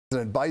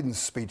President Biden's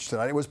speech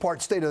tonight. It was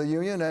part State of the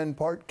Union and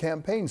part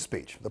campaign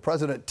speech. The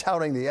president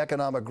touting the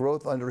economic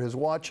growth under his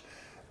watch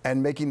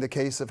and making the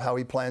case of how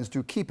he plans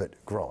to keep it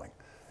growing.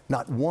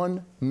 Not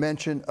one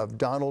mention of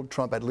Donald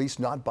Trump, at least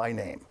not by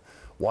name.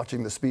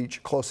 Watching the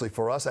speech closely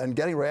for us and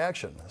getting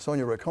reaction,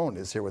 Sonia Rincon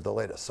is here with the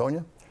latest.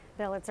 Sonia?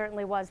 Bill, it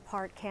certainly was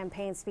part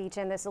campaign speech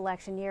in this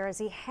election year as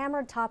he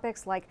hammered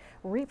topics like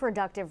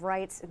reproductive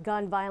rights,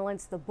 gun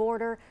violence, the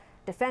border,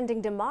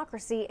 defending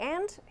democracy,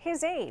 and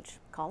his age,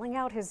 calling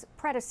out his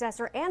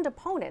predecessor and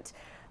opponent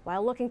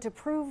while looking to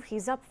prove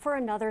he's up for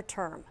another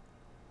term.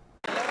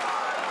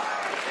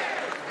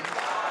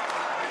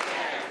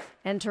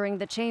 Entering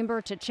the chamber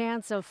to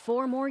chants of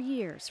 4 more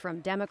years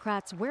from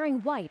Democrats wearing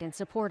white in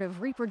support of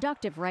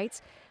reproductive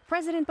rights,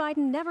 President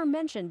Biden never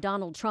mentioned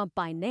Donald Trump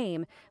by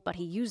name, but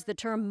he used the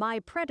term "my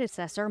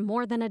predecessor"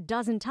 more than a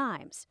dozen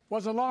times.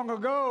 Wasn't long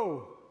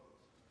ago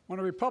when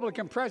a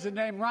Republican president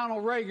named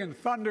Ronald Reagan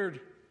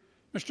thundered,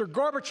 "Mr.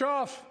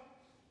 Gorbachev,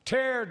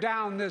 tear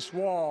down this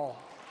wall."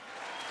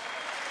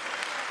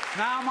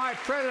 Now my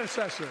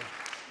predecessor,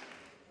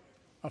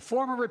 a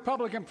former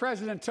Republican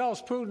president,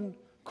 tells Putin,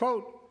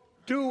 quote,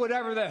 "Do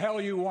whatever the hell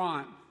you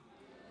want."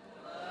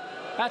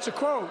 That's a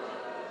quote.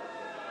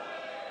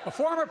 A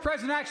former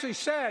president actually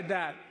said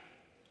that,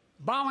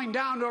 bowing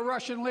down to a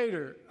Russian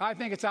leader. I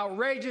think it's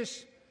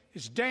outrageous,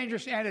 it's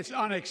dangerous, and it's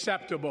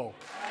unacceptable.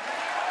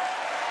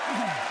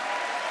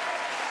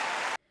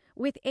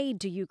 With aid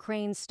to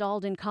Ukraine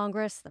stalled in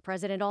Congress, the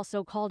president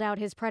also called out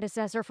his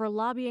predecessor for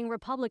lobbying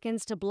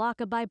Republicans to block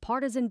a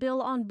bipartisan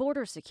bill on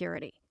border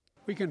security.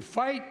 We can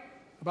fight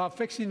about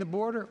fixing the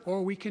border,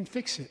 or we can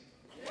fix it.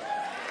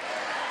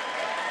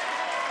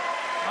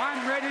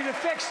 I'm ready to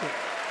fix it.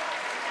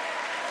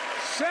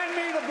 Send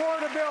me the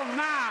border bill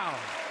now.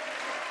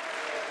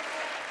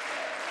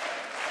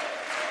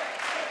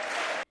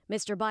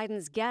 Mr.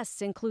 Biden's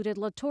guests included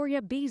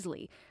LaToya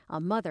Beasley, a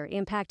mother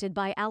impacted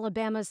by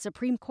Alabama's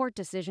Supreme Court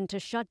decision to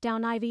shut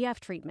down IVF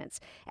treatments,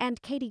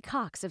 and Katie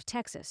Cox of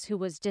Texas, who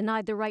was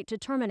denied the right to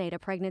terminate a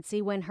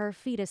pregnancy when her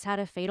fetus had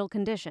a fatal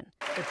condition.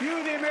 If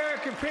you, the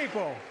American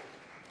people,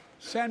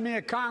 send me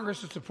a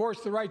Congress that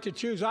supports the right to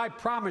choose, I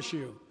promise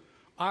you,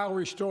 I'll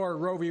restore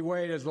Roe v.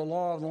 Wade as the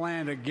law of the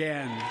land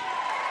again.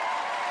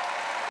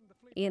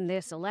 In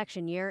this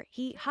election year,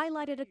 he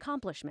highlighted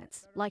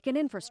accomplishments like an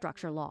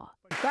infrastructure law.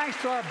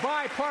 Thanks to our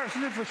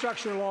bipartisan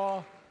infrastructure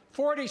law,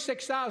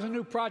 46,000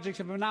 new projects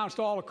have been announced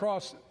all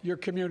across your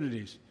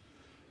communities.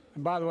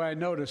 And by the way, I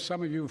noticed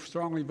some of you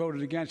strongly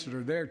voted against it,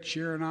 or they're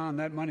cheering on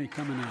that money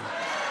coming in.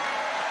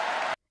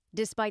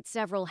 Despite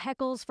several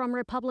heckles from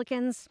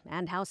Republicans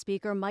and House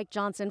Speaker Mike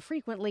Johnson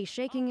frequently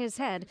shaking his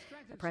head,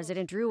 the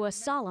president drew a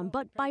solemn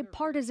but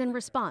bipartisan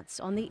response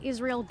on the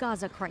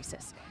Israel-Gaza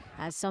crisis,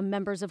 as some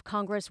members of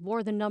Congress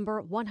wore the number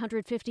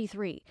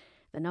 153,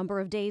 the number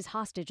of days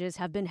hostages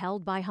have been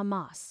held by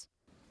Hamas.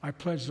 I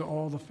pledge to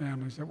all the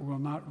families that we will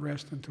not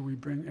rest until we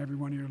bring every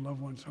one of your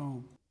loved ones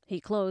home. He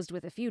closed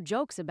with a few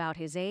jokes about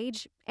his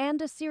age and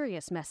a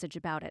serious message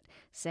about it,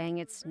 saying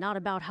it's not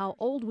about how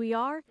old we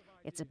are,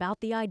 it's about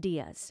the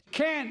ideas.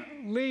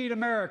 Can't lead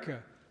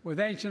America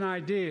with ancient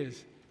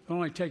ideas that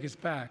only take us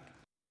back.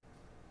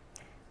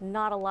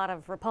 Not a lot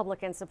of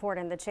Republican support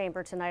in the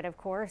chamber tonight, of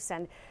course,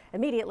 and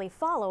immediately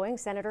following,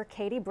 Senator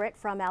Katie Britt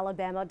from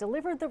Alabama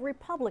delivered the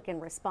Republican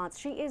response.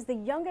 She is the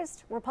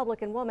youngest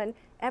Republican woman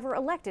ever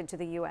elected to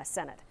the U.S.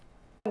 Senate.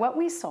 What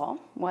we saw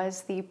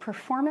was the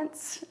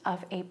performance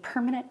of a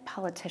permanent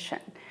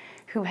politician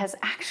who has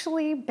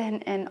actually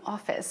been in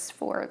office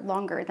for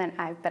longer than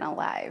I've been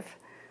alive.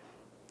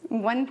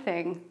 One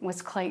thing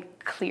was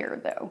quite clear,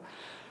 though.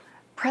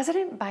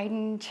 President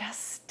Biden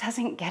just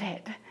doesn't get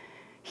it.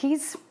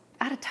 He's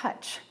out of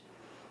touch.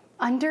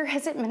 Under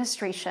his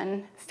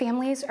administration,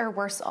 families are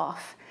worse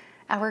off.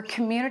 Our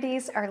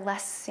communities are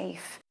less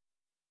safe.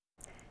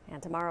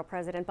 And tomorrow,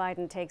 President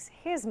Biden takes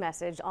his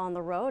message on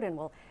the road and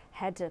will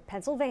head to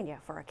Pennsylvania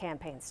for a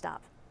campaign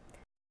stop.